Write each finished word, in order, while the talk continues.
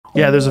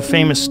Yeah, there's a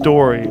famous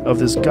story of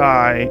this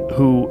guy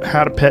who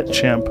had a pet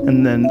chimp,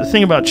 and then the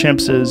thing about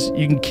chimps is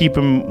you can keep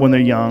them when they're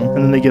young, and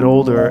then they get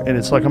older, and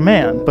it's like a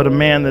man, but a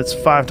man that's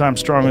 5 times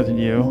stronger than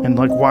you, and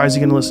like, why is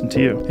he gonna listen to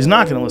you? He's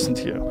not gonna listen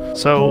to you.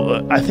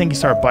 So I think he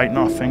started biting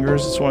off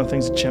fingers. It's one of the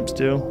things that chimps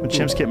do. When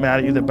chimps get mad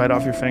at you, they bite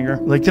off your finger.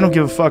 Like, they don't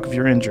give a fuck if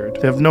you're injured.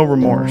 They have no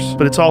remorse,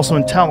 but it's also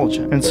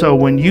intelligent. And so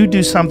when you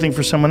do something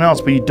for someone else,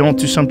 but you don't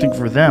do something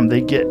for them,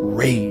 they get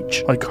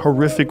rage, like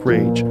horrific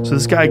rage. So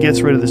this guy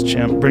gets rid of this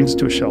chimp, brings it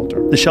to a shelter.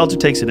 The shelter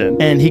takes it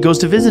in, and he goes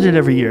to visit it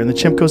every year, and the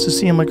chimp goes to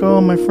see him like, oh,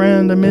 my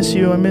friend, I miss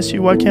you,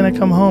 why can't I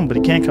come home? But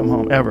he can't come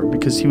home ever,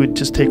 because he would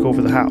just take over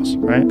the house,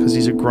 right? Because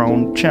he's a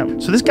grown chimp.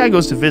 So this guy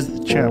goes to visit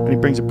the chimp, and he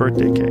brings a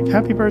birthday cake.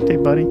 Happy birthday,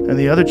 buddy. And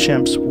the other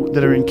chimps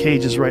that are in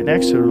cages right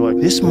next to it are like,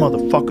 this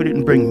motherfucker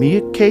didn't bring me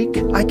a cake?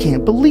 I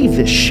can't believe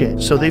this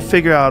shit. So they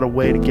figure out a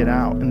way to get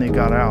out, and they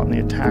got out, and they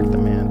attacked the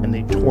man, and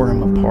they tore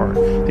him apart.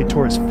 They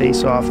tore his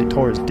face off, they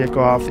tore his dick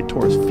off, they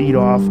tore his feet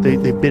off, they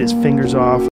bit his fingers off.